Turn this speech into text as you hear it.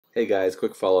Hey guys,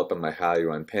 quick follow-up on my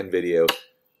Hyaluron Pen video.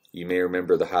 You may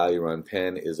remember the Hyaluron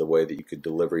Pen is a way that you could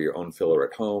deliver your own filler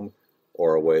at home,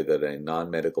 or a way that a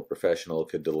non-medical professional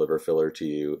could deliver filler to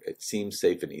you. It seems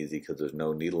safe and easy because there's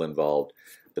no needle involved,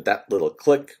 but that little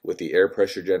click with the air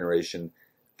pressure generation,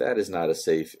 that is not a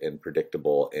safe and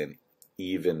predictable and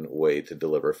even way to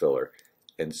deliver filler.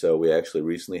 And so we actually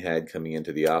recently had coming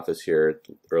into the office here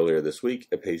earlier this week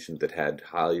a patient that had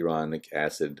hyaluronic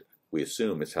acid, we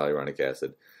assume it's hyaluronic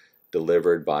acid,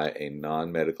 delivered by a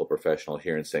non-medical professional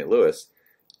here in St. Louis,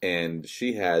 and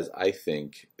she has, I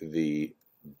think, the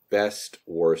best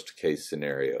worst case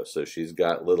scenario. So she's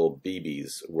got little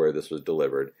BBs where this was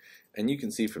delivered, and you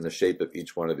can see from the shape of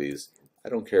each one of these, I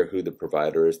don't care who the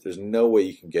provider is, there's no way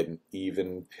you can get an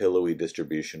even pillowy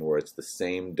distribution where it's the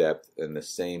same depth and the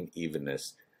same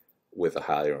evenness with a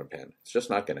Hyaluron pen. It's just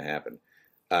not going to happen.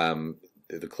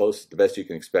 The best you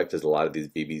can expect is a lot of these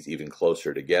BBs even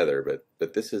closer together,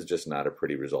 but this is just not a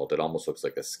pretty result. It almost looks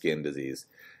like a skin disease.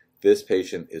 This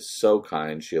patient is so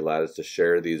kind. She allowed us to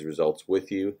share these results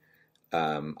with you.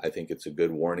 I think it's a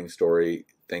good warning story.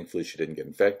 Thankfully, she didn't get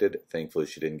infected. Thankfully,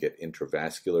 she didn't get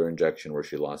intravascular injection where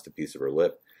she lost a piece of her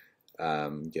lip.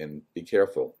 Again, be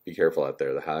careful. Be careful out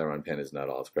there. The Hyaluron pen is not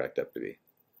all it's cracked up to be.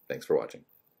 Thanks for watching.